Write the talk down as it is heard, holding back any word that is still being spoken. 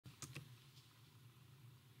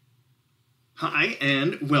Hi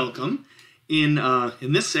and welcome. In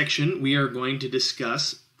this section, we are going to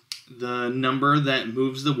discuss the number that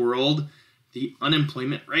moves the world, the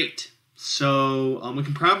unemployment rate. So we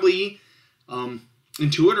can probably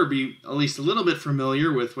intuit or be at least a little bit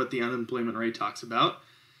familiar with what the unemployment rate talks about.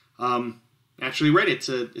 Actually, right, it's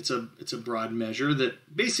a broad measure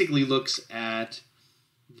that basically looks at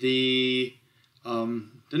the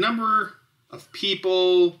number of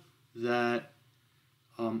people that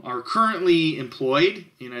are currently employed in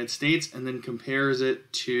the United States, and then compares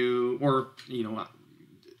it to,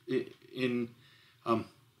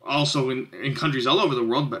 also in countries all over the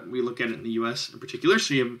world, but we look at it in the U.S. in particular.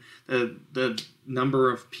 So you have the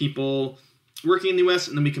number of people working in the U.S.,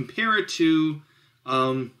 and then we compare it to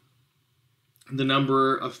the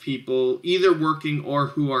number of people either working or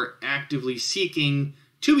who are actively seeking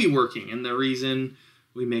to be working. And the reason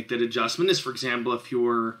we make that adjustment is, for example, if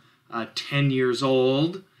you're 10 years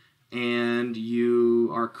old and you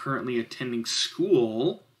are currently attending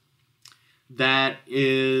school, that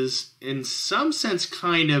is in some sense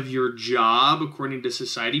kind of your job according to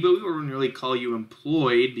society, but we wouldn't really call you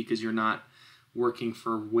employed because you're not working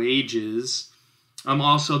for wages.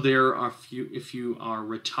 Also, there are if you are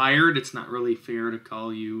retired, it's not really fair to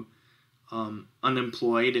call you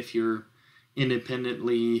unemployed if you're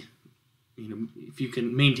independently, if you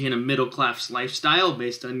can maintain a middle-class lifestyle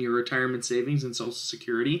based on your retirement savings and Social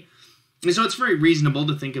Security. And so it's very reasonable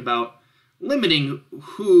to think about limiting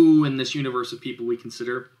who in this universe of people we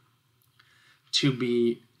consider to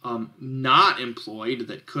be not employed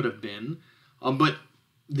that could have been. But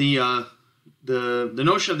the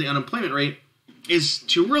notion of the unemployment rate is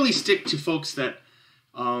to really stick to folks that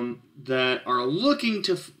that are looking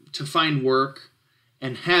to find work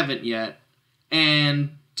and haven't yet,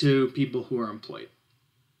 and to people who are employed.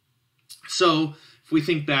 So if we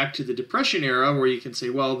think back to the Depression era, where you can say,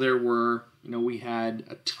 well, there were, we had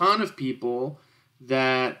a ton of people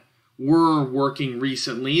that were working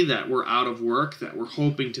recently, that were out of work, that were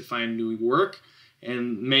hoping to find new work,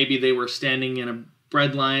 and maybe they were standing in a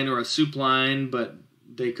bread line or a soup line, but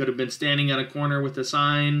they could have been standing at a corner with a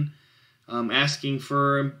sign asking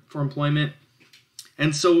for employment.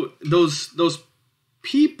 And so those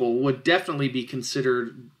people would definitely be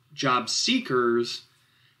considered job seekers,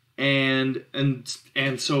 and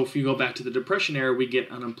so if you go back to the Depression era, we get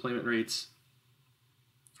unemployment rates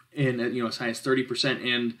in as high as 30%,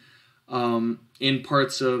 and in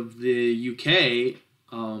parts of the UK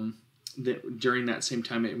during that same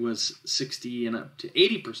time it was 60 and up to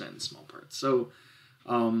 80% in small parts. So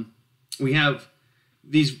we have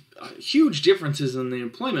these huge differences in the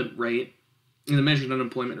employment rate, in the measured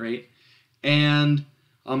unemployment rate, and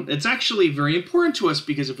it's actually very important to us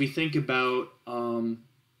because if we think about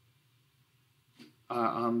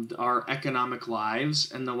our economic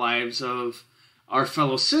lives and the lives of our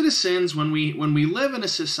fellow citizens, when we live in a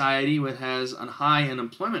society that has a high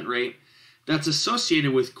unemployment rate, that's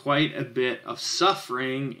associated with quite a bit of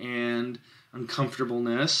suffering and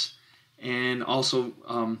uncomfortableness, and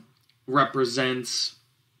also represents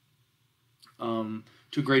to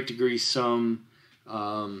a great degree some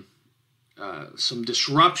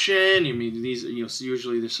disruption. These,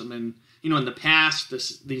 usually there's something, in the past,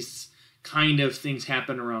 these kind of things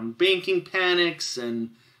happen around banking panics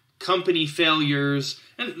and company failures,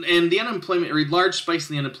 and the unemployment rate, large spikes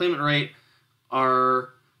in the unemployment rate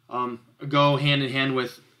go hand in hand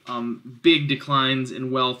with big declines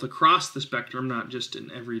in wealth across the spectrum, not just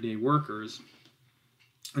in everyday workers.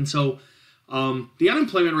 And so the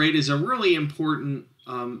unemployment rate is a really important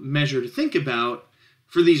measure to think about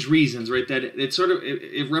for these reasons, right? That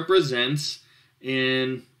it represents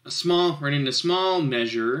in a small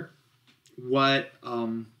measure what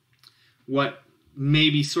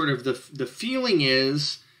maybe sort of the feeling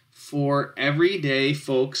is for everyday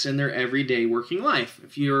folks in their everyday working life.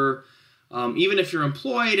 If you're even if you're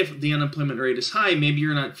employed, if the unemployment rate is high, maybe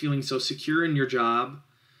you're not feeling so secure in your job,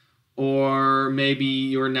 or maybe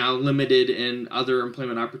you're now limited in other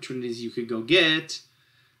employment opportunities you could go get,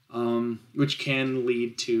 which can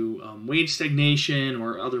lead to wage stagnation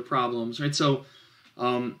or other problems, right? So,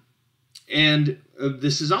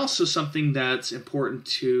 this is also something that's important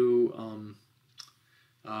to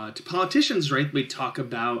politicians, right? We talk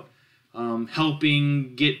about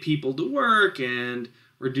helping get people to work, and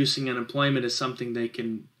reducing unemployment is something they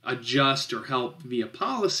can adjust or help via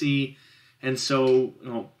policy. And so,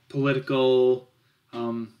 political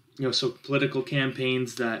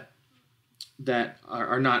campaigns that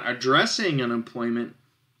are not addressing unemployment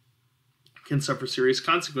can suffer serious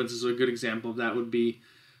consequences. A good example of that would be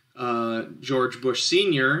George Bush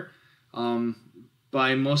Sr.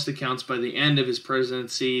 by most accounts, by the end of his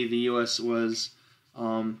presidency, the U.S. was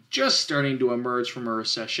just starting to emerge from a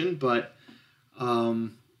recession, but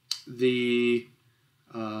the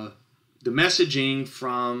messaging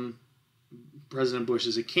from President Bush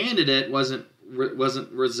as a candidate wasn't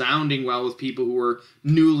resounding well with people who were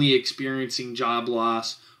newly experiencing job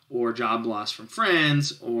loss or job loss from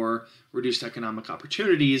friends or reduced economic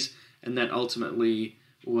opportunities, and that ultimately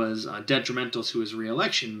was detrimental to his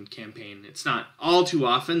re-election campaign. It's not all too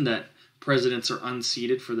often that presidents are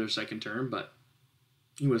unseated for their second term, but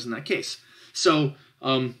he was in that case. So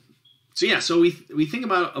we think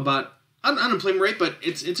about unemployment rate, but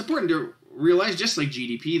it's important to realize, just like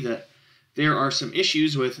GDP, that there are some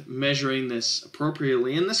issues with measuring this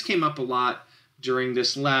appropriately, and this came up a lot during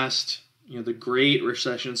this last, the Great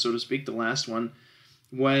Recession, so to speak, the last one,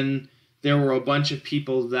 when there were a bunch of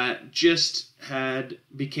people that just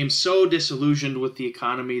became so disillusioned with the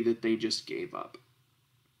economy that they just gave up.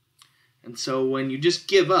 And so when you just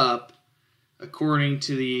give up, according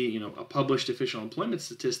to a published official employment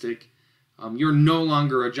statistic, you're no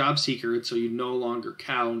longer a job seeker, and so you no longer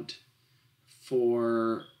count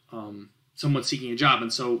for someone seeking a job.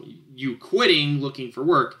 And so you quitting looking for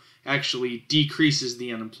work actually decreases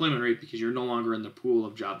the unemployment rate because you're no longer in the pool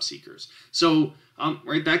of job seekers. So,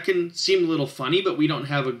 that can seem a little funny, but we don't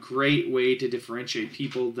have a great way to differentiate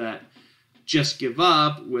people that just give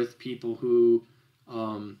up with people who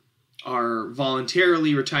are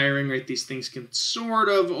voluntarily retiring, right? These things can sort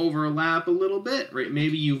of overlap a little bit, right?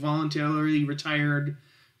 Maybe you voluntarily retired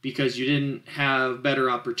because you didn't have better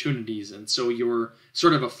opportunities, and so you're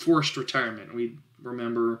sort of a forced retirement. We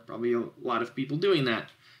remember probably a lot of people doing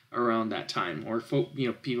that around that time, or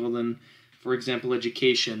people then, for example,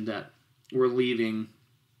 education that were leaving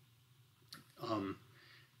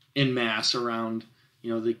en masse around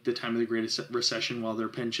the time of the Great Recession while their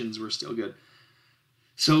pensions were still good.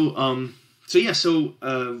 So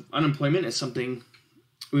unemployment is something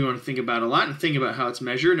we want to think about a lot, and think about how it's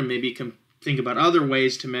measured, and maybe think about other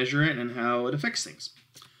ways to measure it and how it affects things.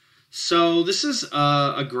 So this is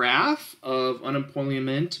a graph of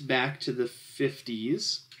unemployment back to the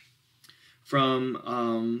 50s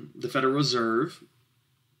from the Federal Reserve.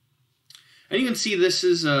 And you can see this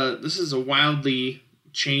is a wildly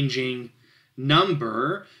changing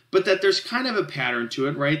number, but that there's kind of a pattern to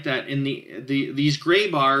it, right? That in these gray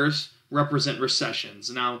bars represent recessions.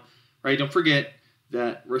 Now, right, don't forget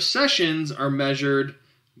that recessions are measured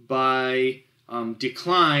by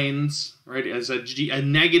declines, right, as a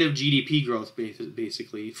negative GDP growth,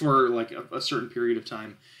 basically, for like a certain period of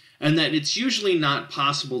time. And that it's usually not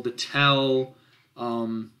possible to tell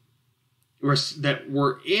that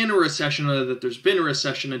we're in a recession or that there's been a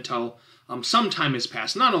recession until some time has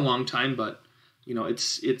passed. Not a long time, but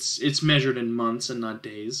it's measured in months and not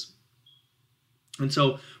days. And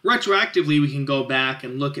so retroactively, we can go back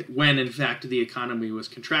and look at when, in fact, the economy was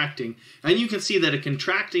contracting. And you can see that a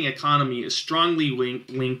contracting economy is strongly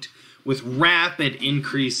linked with rapid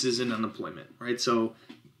increases in unemployment, right? So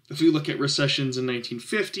if we look at recessions in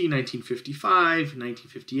 1950, 1955,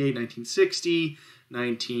 1958, 1960,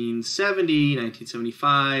 1970,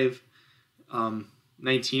 1975,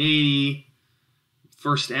 1980,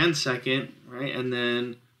 first and second, right? And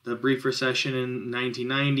then the brief recession in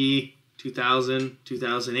 1990, 2000,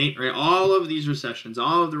 2008, right? All of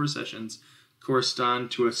the recessions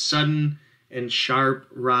correspond to a sudden and sharp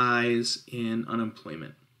rise in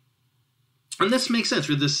unemployment. And this makes sense,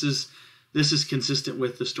 right? This is consistent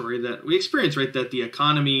with the story that we experience, right? That the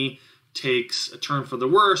economy takes a turn for the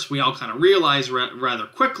worse. We all kind of realize rather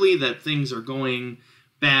quickly that things are going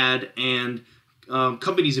bad, and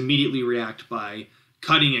companies immediately react by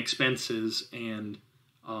cutting expenses and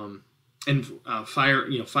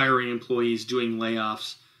firing employees, doing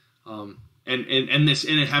layoffs, and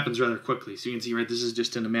it happens rather quickly. So you can see, right, this is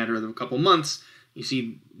just in a matter of a couple months. You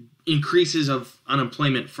see increases of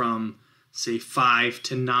unemployment from, say, 5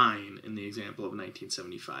 to 9 in the example of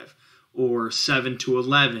 1975, or 7 to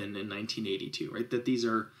 11 in 1982, right? That these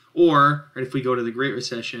are, or right, if we go to the Great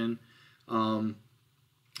Recession, 5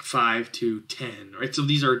 to 10, right? So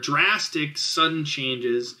these are drastic, sudden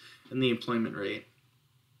changes in the unemployment rate.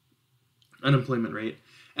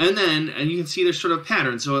 And you can see there's sort of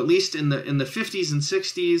patterns. So at least in the 50s and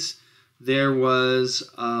 60s, there was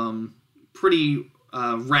pretty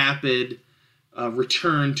rapid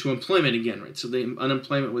return to employment again, right? So the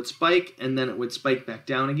unemployment would spike, and then it would spike back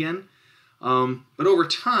down again. But over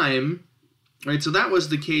time, right? So that was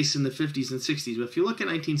the case in the 50s and 60s. But if you look at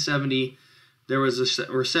 1970, there was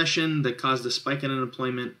a recession that caused a spike in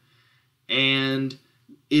unemployment, and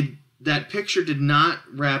that picture did not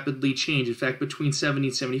rapidly change. In fact, between 70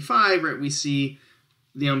 and 75, right, we see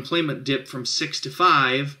the unemployment dipped from 6 to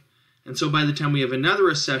 5, and so by the time we have another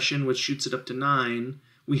recession, which shoots it up to 9,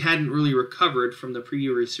 we hadn't really recovered from the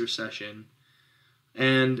previous recession.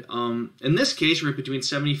 And in this case, right between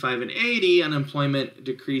 75 and 80, unemployment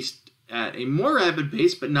decreased at a more rapid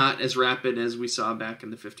pace, but not as rapid as we saw back in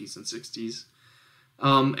the 50s and 60s.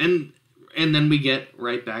 And then we get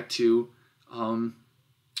right back to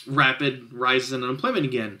rapid rises in unemployment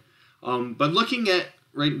again. But looking at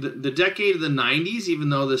the decade of the 90s, even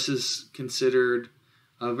though this is considered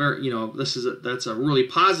that's a really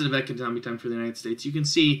positive economic time for the United States, you can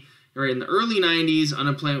see in the early 90s,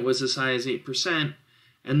 unemployment was as high as 8%,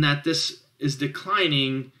 and that this is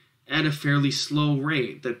declining at a fairly slow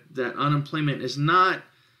rate, that unemployment is not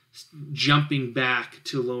jumping back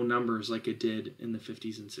to low numbers like it did in the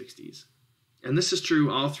 50s and 60s. And this is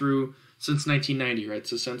true all through since 1990, right?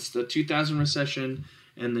 So since the 2000 recession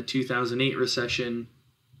and the 2008 recession,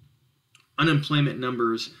 unemployment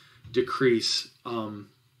numbers decrease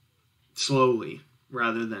slowly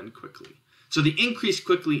rather than quickly. So they increase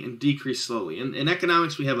quickly and decrease slowly. In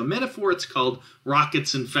economics, we have a metaphor. It's called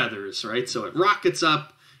rockets and feathers, right? So it rockets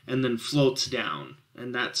up and then floats down.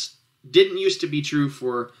 And that's didn't used to be true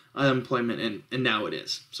for unemployment, and now it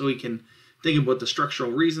is. So we can think of what the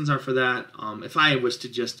structural reasons are for that. If I was to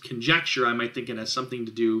just conjecture, I might think it has something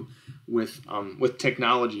to do with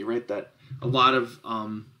technology, right? That a lot of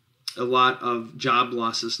job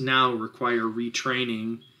losses now require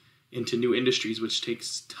retraining into new industries, which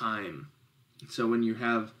takes time. So when you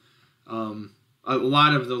have a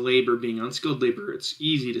lot of the labor being unskilled labor, it's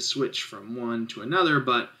easy to switch from one to another.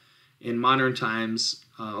 But in modern times,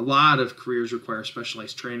 a lot of careers require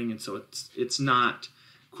specialized training, and so it's not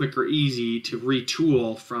quick or easy to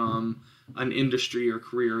retool from an industry or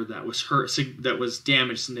career that was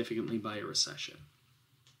damaged significantly by a recession.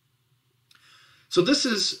 So this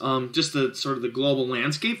is just the sort of the global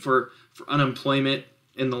landscape for unemployment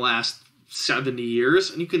in the last 70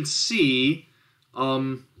 years, and you can see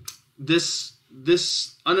this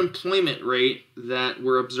unemployment rate that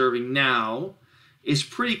we're observing now is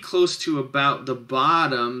pretty close to about the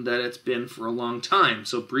bottom that it's been for a long time.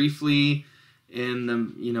 So briefly, in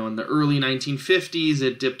the early 1950s,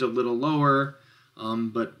 it dipped a little lower,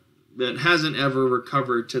 but it hasn't ever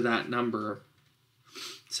recovered to that number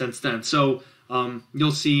since then. So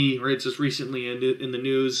you'll see, right, just recently in the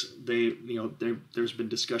news, there's been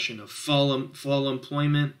discussion of fall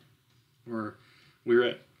employment, where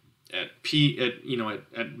we're the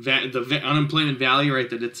unemployment value, right,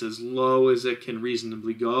 that it's as low as it can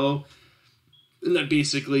reasonably go, and that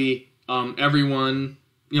basically everyone,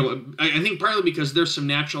 I think partly because there's some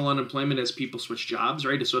natural unemployment as people switch jobs,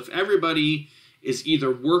 right? So if everybody is either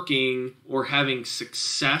working or having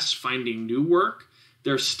success finding new work,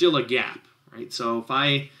 there's still a gap, right? So if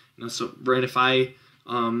I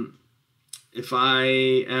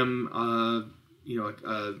am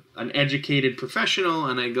an educated professional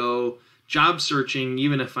and I go job searching,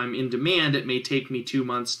 even if I'm in demand, it may take me 2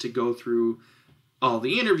 months to go through all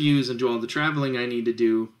the interviews and do all the traveling I need to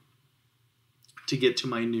do to get to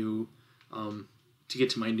my new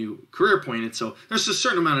career point. And so there's a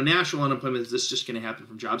certain amount of natural unemployment that's just going to happen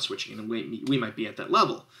from job switching, and we might be at that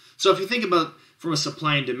level. So if you think about from a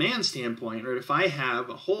supply and demand standpoint, right, if I have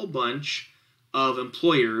a whole bunch of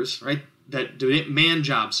employers, right, that demand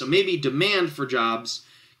jobs, so maybe demand for jobs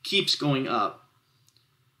keeps going up,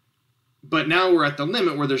 but now we're at the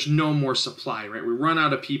limit where there's no more supply, right? We run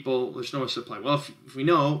out of people, there's no more supply. Well, if we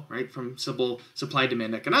know, right, from simple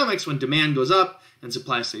supply-demand economics, when demand goes up and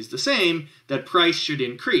supply stays the same, that price should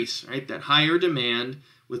increase, right? That higher demand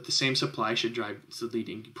with the same supply should drive the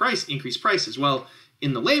leading increased prices. Well,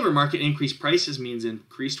 in the labor market, increased prices means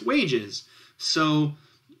increased wages. So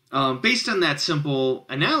based on that simple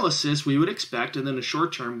analysis, we would expect, and then in the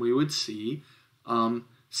short term, we would see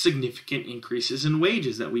significant increases in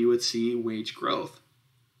wages, that we would see wage growth.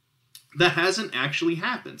 That hasn't actually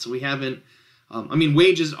happened. So we haven't,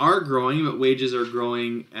 wages are growing, but wages are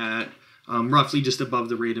growing at roughly just above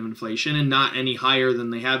the rate of inflation and not any higher than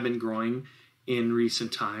they have been growing in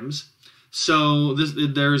recent times. So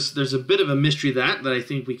there's a bit of a mystery that I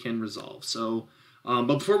think we can resolve. So, but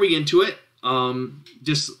before we get into it,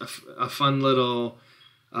 just a fun little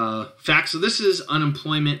fact. So this is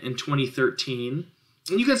unemployment in 2013.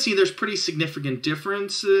 And you can see there's pretty significant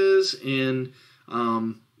differences in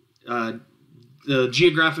the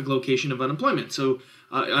geographic location of unemployment. So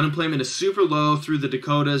unemployment is super low through the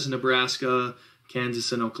Dakotas, Nebraska,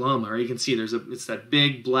 Kansas, and Oklahoma. Right? You can see it's that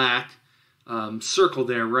big black circle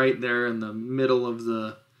there, right there in the middle of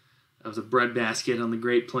the breadbasket on the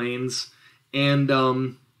Great Plains, and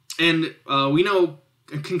we know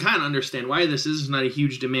can kind of understand why this is. There's not a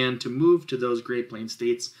huge demand to move to those Great Plains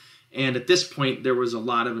states. And at this point, there was a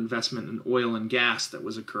lot of investment in oil and gas that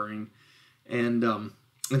was occurring. And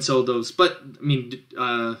so those, but I mean,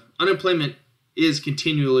 unemployment is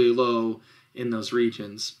continually low in those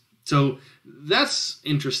regions. So that's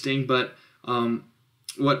interesting. But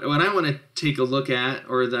what I want to take a look at,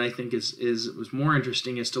 or that I think was more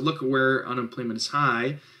interesting, is to look at where unemployment is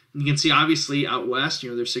high. And you can see, obviously, out west,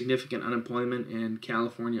 there's significant unemployment in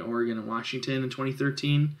California, Oregon, and Washington in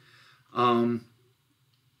 2013.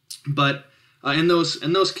 But and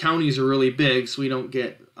those counties are really big, so we don't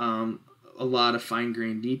get a lot of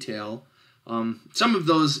fine-grained detail. Some of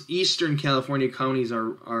those eastern California counties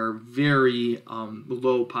are very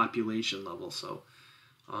low population level, so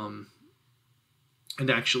it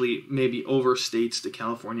actually maybe overstates the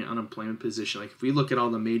California unemployment position. Like if we look at all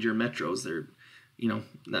the major metros, they're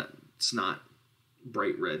that's not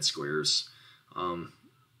bright red squares.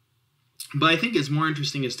 But I think it's more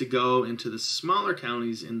interesting is to go into the smaller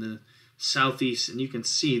counties in the southeast, and you can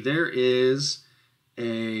see there is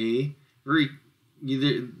there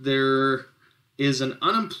is an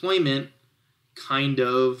unemployment kind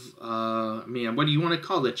of, what do you want to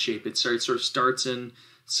call that shape? It sort of starts in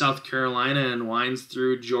South Carolina and winds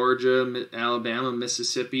through Georgia, Alabama,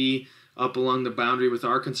 Mississippi, up along the boundary with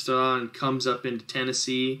Arkansas, and comes up into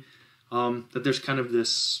Tennessee. That there's kind of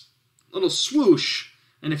this little swoosh.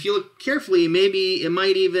 And if you look carefully, maybe it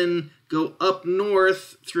might even go up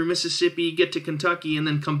north through Mississippi, get to Kentucky, and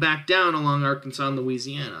then come back down along Arkansas and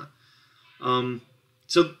Louisiana.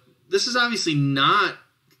 So this is obviously not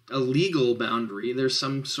a legal boundary. There's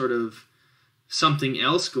some sort of something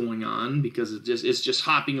else going on because it's just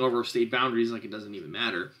hopping over state boundaries like it doesn't even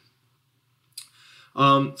matter.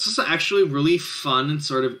 So it's actually really fun and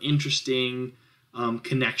sort of interesting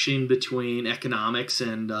connection between economics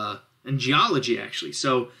and geology, actually.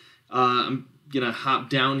 So I'm going to hop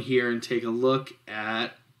down here and take a look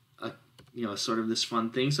at sort of this fun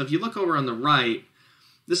thing. So if you look over on the right,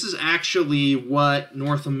 this is actually what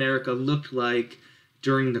North America looked like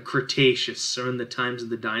during the Cretaceous, or in the times of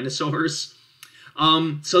the dinosaurs.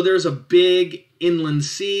 So there's a big inland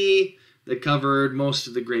sea that covered most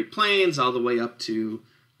of the Great Plains all the way up to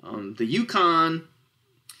the Yukon.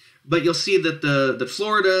 But you'll see that the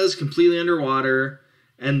Florida is completely underwater,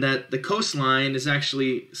 and that the coastline is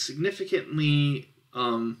actually significantly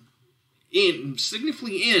in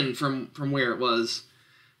from where it was,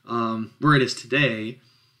 where it is today,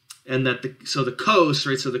 and that the coast,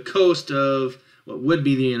 right? So the coast of what would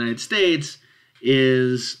be the United States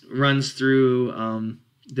runs through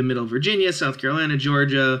the middle of Virginia, South Carolina,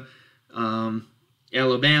 Georgia,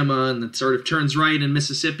 Alabama, and then sort of turns right in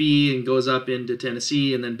Mississippi and goes up into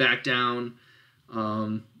Tennessee, and then back down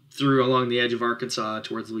through along the edge of Arkansas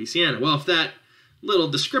towards Louisiana. Well, if that little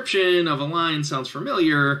description of a line sounds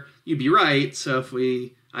familiar, you'd be right. So if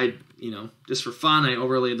just for fun, I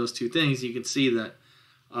overlaid those two things, you can see that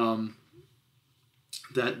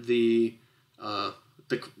that the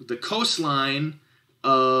coastline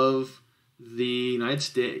of the United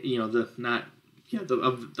States,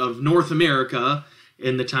 of North America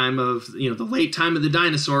in the time of the late time of the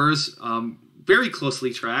dinosaurs, very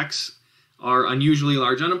closely tracks our unusually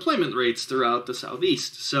large unemployment rates throughout the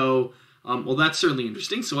southeast. So, that's certainly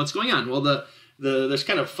interesting. So what's going on? Well, there's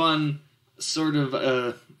kind of fun sort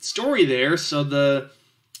of story there. So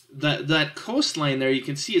that coastline there you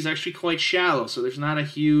can see is actually quite shallow. So there's not a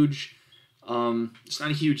huge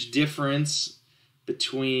difference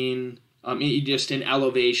between just in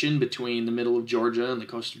elevation between the middle of Georgia and the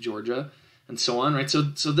coast of Georgia and so on, right? So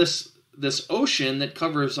this ocean that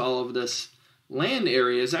covers all of this land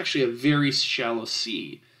area is actually a very shallow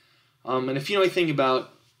sea. And if you know anything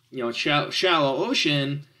about shallow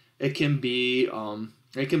ocean, it can be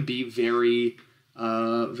very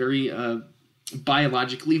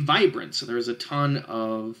biologically vibrant. So there's a ton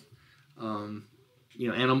of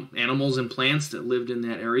animals and plants that lived in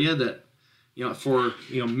that area that for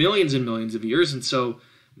millions and millions of years, and so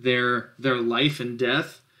their life and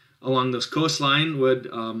death along this coastline would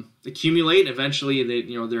accumulate. Eventually,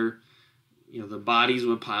 the bodies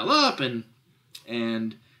would pile up, and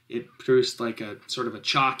it produced like a sort of a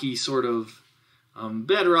chalky sort of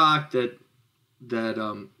bedrock that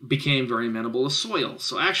became very amenable to soil.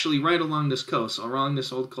 So actually, right along this coast, along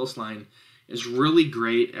this old coastline, is really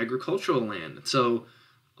great agricultural land. So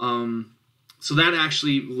that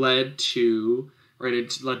actually led to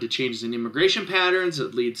changes in immigration patterns.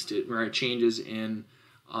 It leads to changes in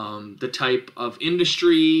the type of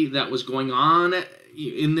industry that was going on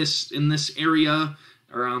in this area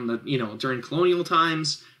around during colonial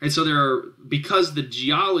times. And so because the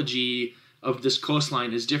geology of this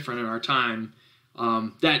coastline is different in our time,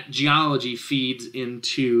 that geology feeds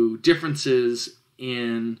into differences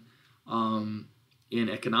in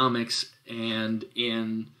economics and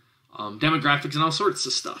in demographics and all sorts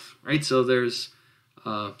of stuff, right? So there's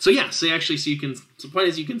the point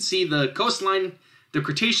is you can see the coastline, the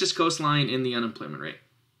Cretaceous coastline, in the unemployment rate.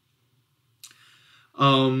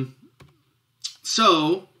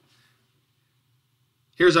 So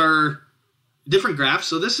here's our different graphs.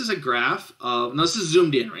 So this is a graph of, now this is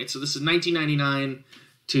zoomed in, right? So this is 1999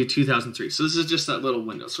 to 2003. So this is just that little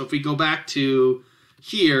window. So if we go back to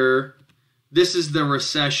here, this is the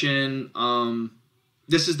recession.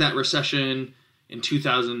 This is that recession in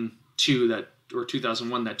 2002 or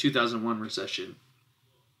 2001, that 2001 recession.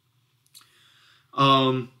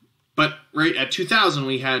 But right at 2000,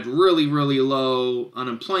 we had really, really low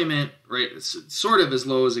unemployment, right? It's sort of as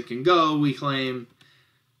low as it can go, we claim.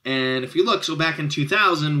 And if you look, so back in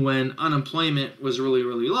 2000, when unemployment was really,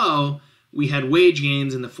 really low, we had wage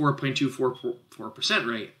gains in the 4.24%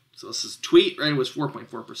 rate. So this is tweet, right? It was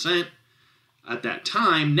 4.4% at that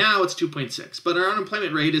time. Now it's 2.6. But our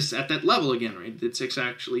unemployment rate is at that level again, right? It's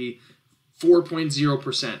actually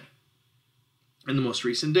 4.0% in the most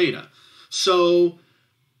recent data. So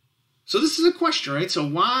this is a question, right? So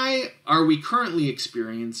why are we currently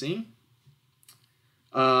experiencing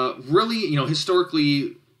really,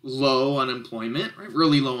 historically low unemployment, right?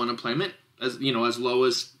 Really low unemployment, as low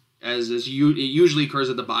as it usually occurs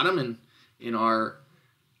at the bottom in our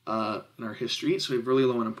history. So we have really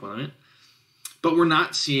low unemployment, but we're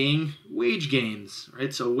not seeing wage gains,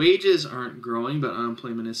 right? So wages aren't growing, but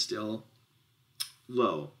unemployment is still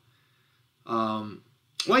low.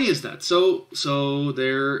 Why is that? So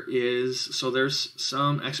there's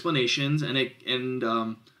some explanations, and I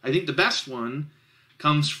think the best one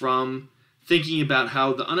comes from thinking about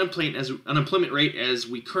how the unemployment rate as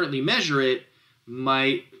we currently measure it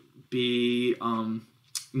might be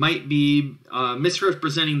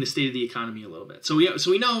misrepresenting the state of the economy a little bit. So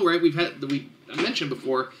we know, right? I mentioned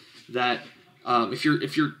before that if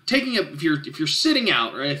you're sitting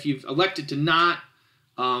out, right? If you've elected to not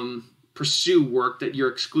pursue work, that you're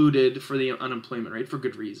excluded for the unemployment rate for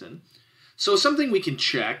good reason. So something we can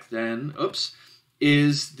check then,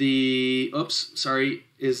 is the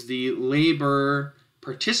labor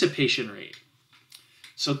participation rate.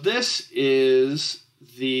 So this is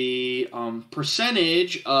the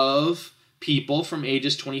percentage of people from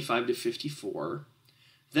ages 25 to 54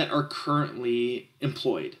 that are currently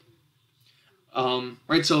employed.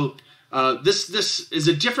 Right. So this is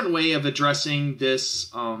a different way of addressing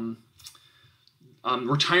this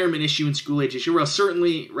retirement issue and school age issue. Well,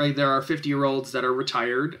 certainly, right, there are 50-year-olds that are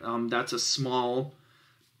retired. That's a small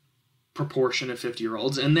proportion of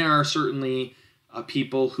 50-year-olds. And there are certainly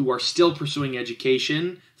people who are still pursuing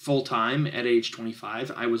education full-time at age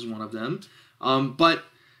 25. I was one of them. But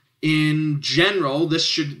in general, this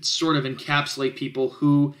should sort of encapsulate people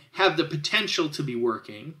who have the potential to be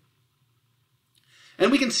working.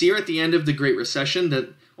 And we can see here at the end of the Great Recession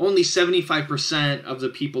that only 75% of the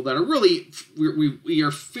people that are really, we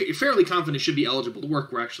are fairly confident should be eligible to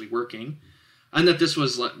work, were actually working. And that this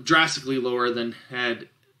was drastically lower than had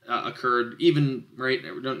occurred even, right,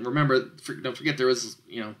 don't forget there was,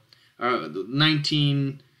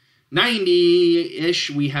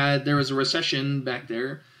 1990-ish, there was a recession back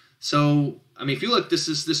there. So, I mean, if you look,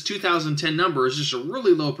 this 2010 number is just a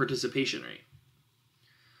really low participation rate.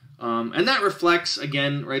 And that reflects,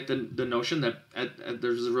 again, right, the notion that as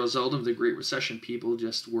a result of the Great Recession, people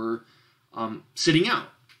just were sitting out,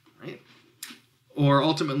 right? Or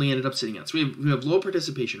ultimately ended up sitting out. So we have low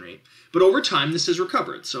participation rate. But over time, this has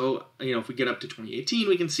recovered. So, if we get up to 2018,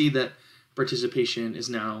 we can see that participation is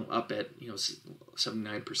now up at,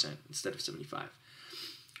 79% instead of 75%.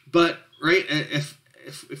 But, right, if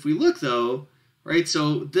we look, though, right,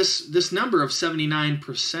 so this number of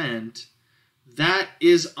 79%, that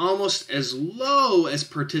is almost as low as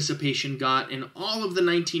participation got in all of the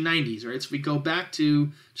 1990s, right? So if we go back to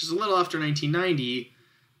just a little after 1990,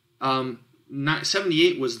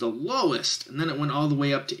 78 was the lowest, and then it went all the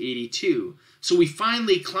way up to 82. So we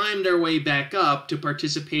finally climbed our way back up to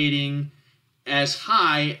participating as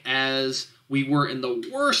high as we were in the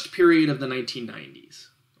worst period of the 1990s,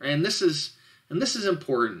 right? And this is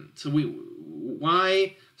important. So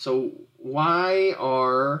why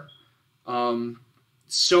are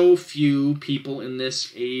so few people in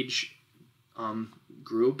this age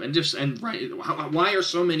group, why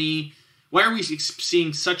are we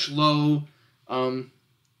seeing such low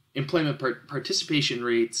employment participation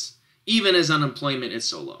rates even as unemployment is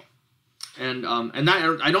so low? And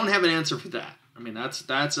that, I don't have an answer for that. I mean, that's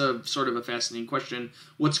a sort of a fascinating question.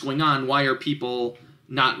 What's going on? Why are people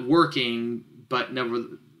not working, but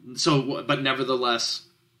nevertheless,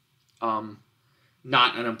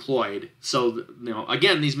 not unemployed? So,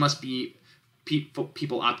 again, these must be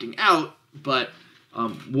people opting out, but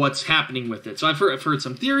what's happening with it? So I've heard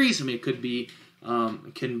some theories. I mean, it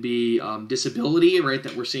can be disability, right?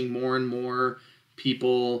 That we're seeing more and more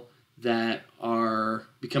people that are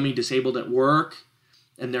becoming disabled at work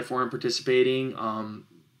and therefore aren't participating.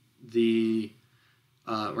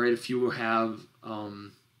 If you have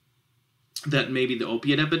that maybe the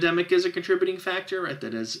opiate epidemic is a contributing factor, right?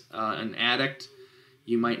 That as an addict,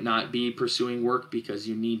 you might not be pursuing work because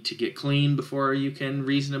you need to get clean before you can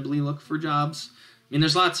reasonably look for jobs. I mean,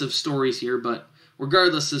 there's lots of stories here, but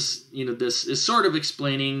regardless, this is sort of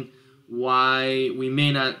explaining why we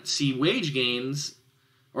may not see wage gains,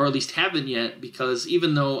 or at least haven't yet, because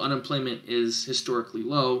even though unemployment is historically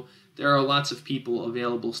low, there are lots of people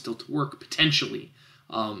available still to work potentially.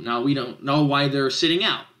 Now, we don't know why they're sitting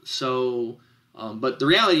out. So, but the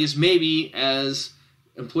reality is maybe as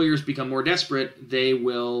employers become more desperate, they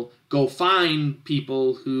will go find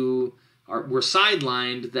people who were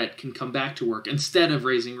sidelined that can come back to work instead of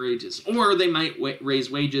raising wages. Or they might raise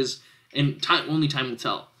wages, and only time will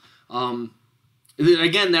tell.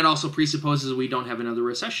 Again, that also presupposes we don't have another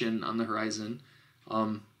recession on the horizon,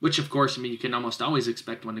 which, of course, I mean, you can almost always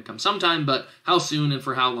expect one to come sometime, but how soon and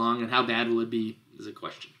for how long and how bad will it be is a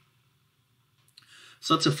question.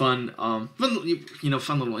 So that's a fun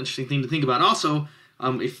little interesting thing to think about. Also,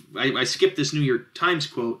 if I skipped this New York Times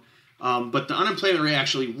quote, but the unemployment rate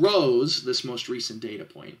actually rose, this most recent data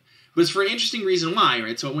point. But it's for an interesting reason why,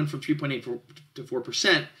 right? So it went from 3.8 to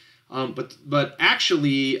 4%. But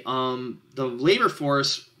actually, the labor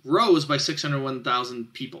force rose by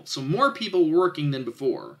 601,000 people. So more people working than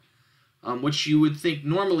before, which you would think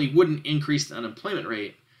normally wouldn't increase the unemployment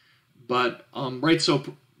rate. But, so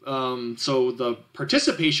the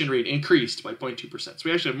participation rate increased by 0.2%. So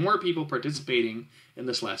we actually have more people participating in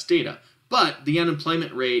this last data. But the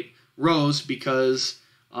unemployment rate rose because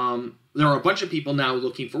there are a bunch of people now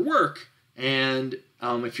looking for work, and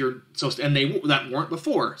that weren't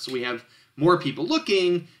before. So we have more people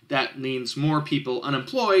looking. That means more people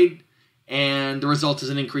unemployed, and the result is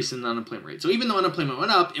an increase in the unemployment rate. So even though unemployment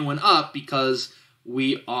went up, it went up because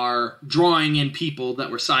we are drawing in people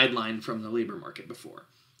that were sidelined from the labor market before.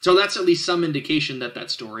 So that's at least some indication that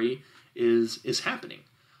story is happening.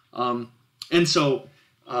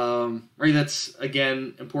 That's,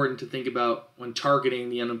 again, important to think about when targeting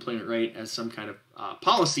the unemployment rate as some kind of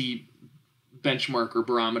policy benchmark or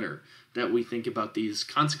barometer, that we think about these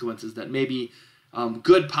consequences, that maybe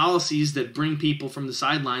good policies that bring people from the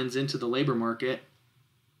sidelines into the labor market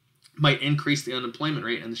might increase the unemployment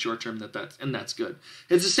rate in the short term, that's good.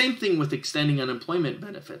 It's the same thing with extending unemployment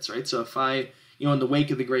benefits, right? So if in the wake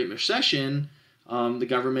of the Great Recession, the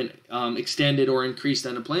government extended or increased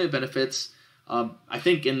unemployment benefits, I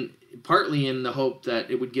think partly in the hope that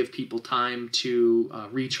it would give people time to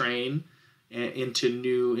retrain into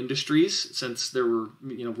new industries, since there were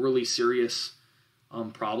really serious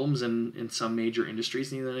problems in some major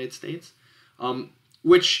industries in the United States,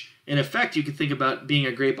 which in effect you could think about being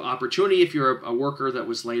a great opportunity if you're a worker that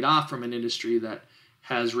was laid off from an industry that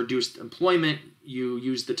has reduced employment. You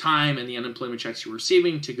use the time and the unemployment checks you're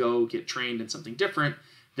receiving to go get trained in something different.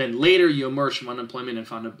 Then later you emerge from unemployment and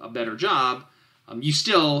found a better job. You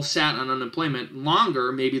still sat on unemployment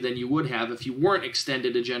longer maybe than you would have if you weren't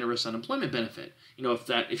extended a generous unemployment benefit.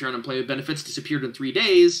 If your unemployment benefits disappeared in 3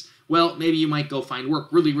 days, well, maybe you might go find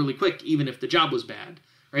work really, really quick, even if the job was bad,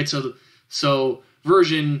 right? So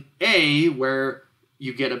version A, where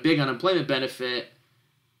you get a big unemployment benefit,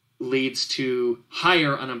 leads to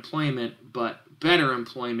higher unemployment but better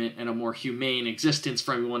employment and a more humane existence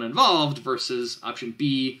for everyone involved, versus option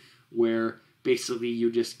B, where basically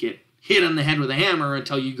you just get hit on the head with a hammer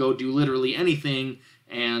until you go do literally anything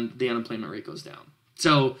and the unemployment rate goes down.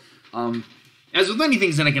 So as with many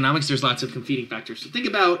things in economics, there's lots of competing factors to think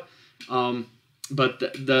about, but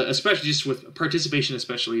the especially just with participation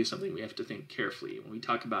especially is something we have to think carefully when we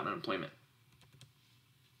talk about unemployment.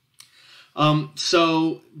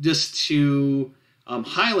 So just to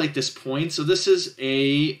highlight this point, so this is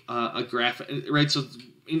a graph, right? So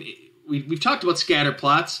we've talked about scatter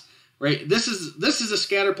plots, right? This is a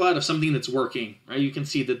scatter plot of something that's working, right? You can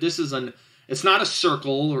see that this is it's not a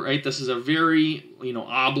circle, right? This is a very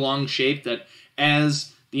oblong shape that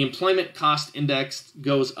as the employment cost index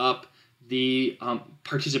goes up, the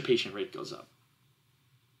participation rate goes up.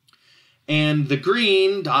 And the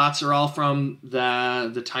green dots are all from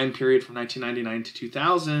the time period from 1999 to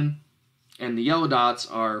 2000. and the yellow dots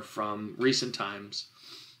are from recent times.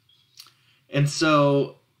 And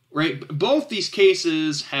so, right, both these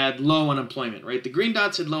cases had low unemployment, right? The green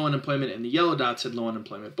dots had low unemployment and the yellow dots had low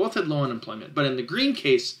unemployment. Both had low unemployment. But in the green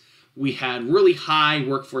case, we had really high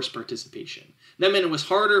workforce participation. That meant it was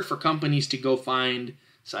harder for companies to go find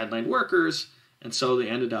sidelined workers, and so they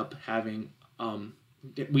ended up having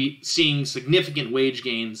seeing significant wage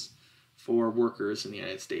gains for workers in the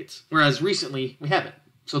United States. Whereas recently we haven't.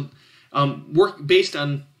 So work based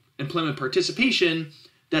on employment participation,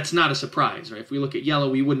 that's not a surprise, right? If we look at yellow,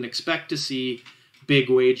 we wouldn't expect to see big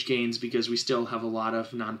wage gains because we still have a lot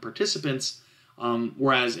of non-participants,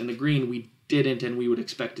 whereas in the green we didn't, and we would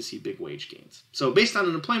expect to see big wage gains. So based on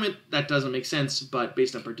unemployment, that doesn't make sense, but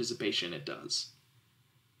based on participation, it does.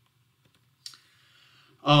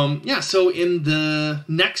 So in the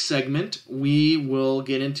next segment, we will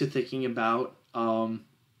get into thinking about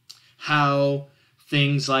how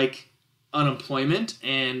things like unemployment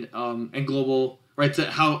and global, right?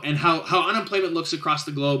 How unemployment looks across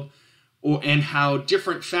the globe, and how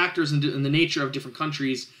different factors in the nature of different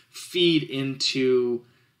countries feed into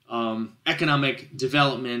economic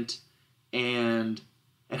development and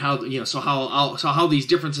how how these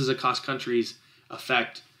differences across countries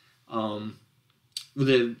affect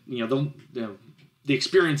the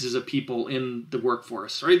experiences of people in the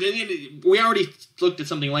workforce, right? We already looked at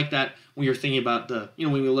something like that when you're thinking about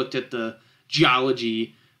when we looked at the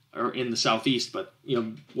geology or in the Southeast, but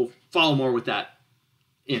we'll follow more with that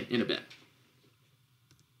in a bit.